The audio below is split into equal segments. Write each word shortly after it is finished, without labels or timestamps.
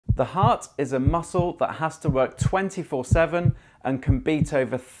The heart is a muscle that has to work 24/7 and can beat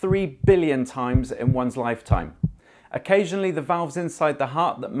over 3 billion times in one's lifetime. Occasionally the valves inside the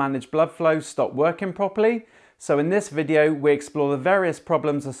heart that manage blood flow stop working properly, so in this video we explore the various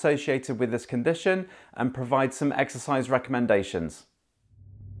problems associated with this condition and provide some exercise recommendations.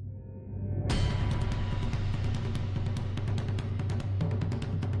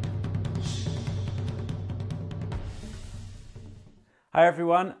 Hi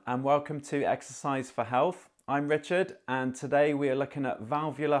everyone and welcome to Exercise for Health. I'm Richard and today we are looking at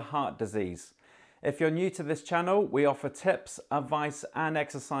valvular heart disease. If you're new to this channel, we offer tips, advice and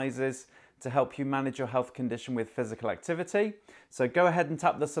exercises to help you manage your health condition with physical activity. So go ahead and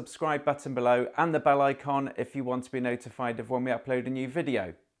tap the subscribe button below and the bell icon if you want to be notified of when we upload a new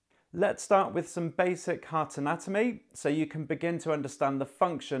video. Let's start with some basic heart anatomy so you can begin to understand the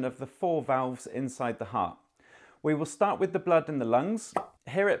function of the 4 valves inside the heart. We will start with the blood in the lungs.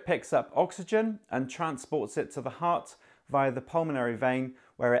 Here it picks up oxygen and transports it to the heart via the pulmonary vein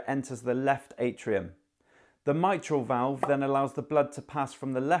where it enters the left atrium. The mitral valve then allows the blood to pass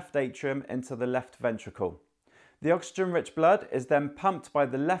from the left atrium into the left ventricle. The oxygen-rich blood is then pumped by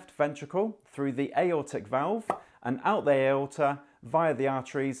the left ventricle through the aortic valve and out the aorta via the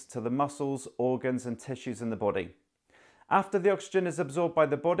arteries to the muscles, organs and tissues in the body. After the oxygen is absorbed by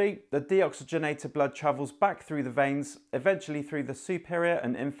the body, the deoxygenated blood travels back through the veins, eventually through the superior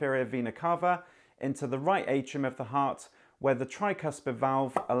and inferior vena cava into the right atrium of the heart, where the tricuspid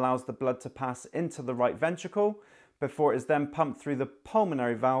valve allows the blood to pass into the right ventricle before it is then pumped through the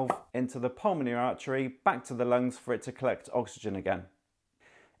pulmonary valve into the pulmonary artery back to the lungs for it to collect oxygen again.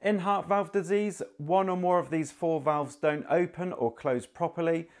 In heart valve disease, one or more of these 4 valves don't open or close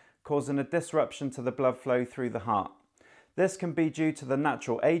properly, causing a disruption to the blood flow through the heart. This can be due to the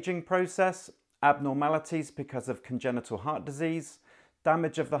natural aging process, abnormalities because of congenital heart disease,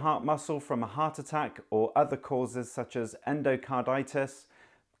 damage of the heart muscle from a heart attack or other causes such as endocarditis,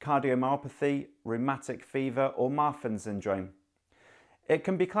 cardiomyopathy, rheumatic fever or Marfan syndrome. It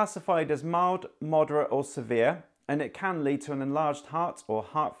can be classified as mild, moderate or severe, and it can lead to an enlarged heart or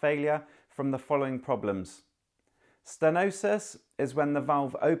heart failure from the following problems. Stenosis is when the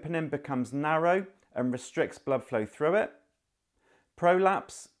valve opening becomes narrow and restricts blood flow through it.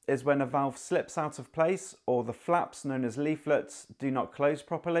 Prolapse is when a valve slips out of place or the flaps known as leaflets do not close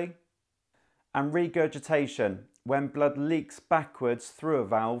properly. And regurgitation, when blood leaks backwards through a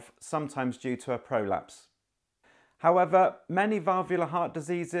valve, sometimes due to a prolapse. However, many valvular heart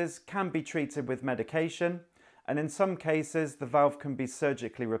diseases can be treated with medication, and in some cases the valve can be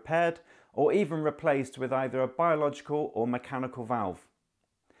surgically repaired or even replaced with either a biological or mechanical valve.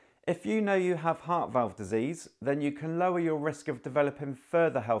 If you know you have heart valve disease, then you can lower your risk of developing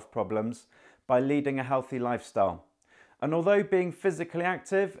further health problems by leading a healthy lifestyle. And although being physically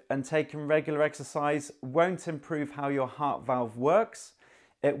active and taking regular exercise won't improve how your heart valve works,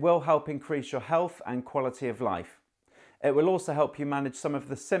 it will help increase your health and quality of life. It will also help you manage some of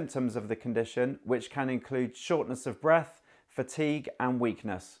the symptoms of the condition, which can include shortness of breath, fatigue and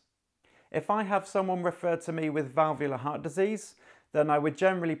weakness. If I have someone referred to me with valvular heart disease, then I would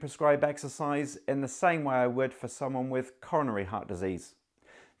generally prescribe exercise in the same way I would for someone with coronary heart disease.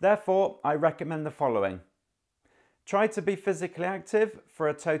 Therefore, I recommend the following. Try to be physically active for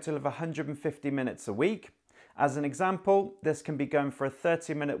a total of 150 minutes a week. As an example, this can be going for a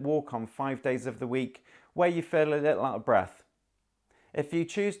 30-minute walk on 5 days of the week where you feel a little out of breath. If you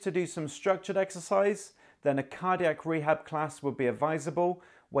choose to do some structured exercise, then a cardiac rehab class would be advisable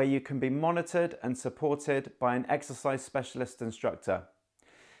where you can be monitored and supported by an exercise specialist instructor.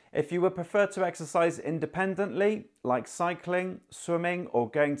 If you would prefer to exercise independently, like cycling, swimming or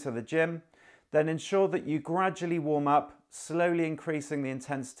going to the gym, then ensure that you gradually warm up, slowly increasing the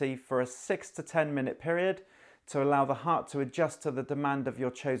intensity for a 6 to 10 minute period to allow the heart to adjust to the demand of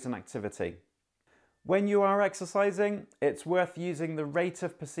your chosen activity. When you are exercising, it's worth using the rate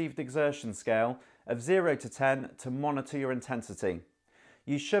of perceived exertion scale of 0 to 10 to monitor your intensity.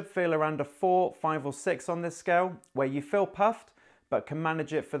 You should feel around a 4, 5 or 6 on this scale where you feel puffed but can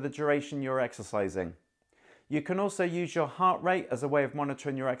manage it for the duration you're exercising. You can also use your heart rate as a way of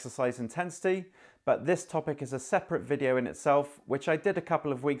monitoring your exercise intensity, but this topic is a separate video in itself which I did a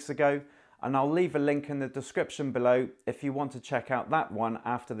couple of weeks ago, and I'll leave a link in the description below if you want to check out that one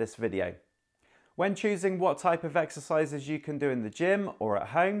after this video. When choosing what type of exercises you can do in the gym or at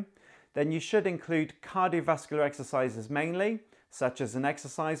home, then you should include cardiovascular exercises mainly, such as an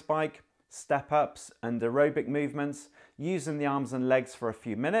exercise bike, step-ups and aerobic movements using the arms and legs for a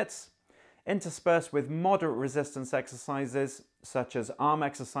few minutes, interspersed with moderate resistance exercises such as arm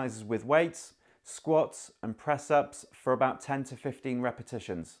exercises with weights, squats and press-ups for about 10 to 15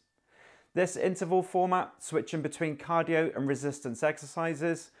 repetitions. This interval format, switching between cardio and resistance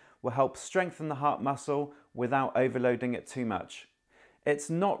exercises, will help strengthen the heart muscle without overloading it too much. It's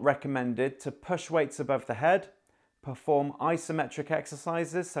not recommended to push weights above the head, perform isometric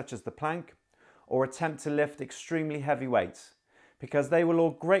exercises such as the plank, or attempt to lift extremely heavy weights, because they will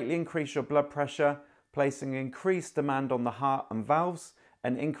all greatly increase your blood pressure, placing increased demand on the heart and valves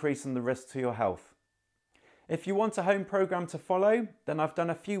and increasing the risk to your health. If you want a home program to follow, then I've done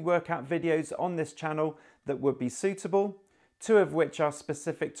a few workout videos on this channel that would be suitable, 2 of which are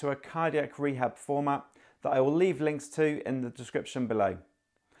specific to a cardiac rehab format that I will leave links to in the description below.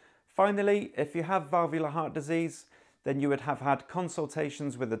 Finally, if you have valvular heart disease, then you would have had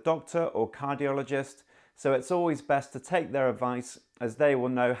consultations with a doctor or cardiologist, so it's always best to take their advice, as they will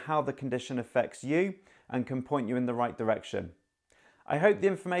know how the condition affects you and can point you in the right direction. I hope the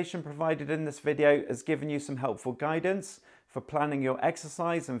information provided in this video has given you some helpful guidance for planning your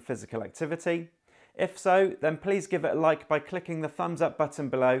exercise and physical activity. If so, then please give it a like by clicking the thumbs up button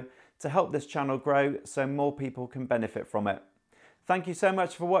below to help this channel grow so more people can benefit from it. Thank you so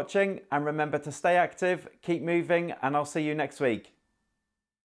much for watching, and remember to stay active, keep moving, and I'll see you next week.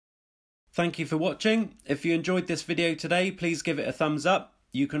 Thank you for watching. If you enjoyed this video today, please give it a thumbs up.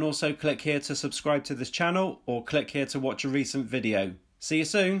 You can also click here to subscribe to this channel, or click here to watch a recent video. See you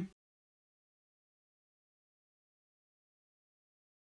soon.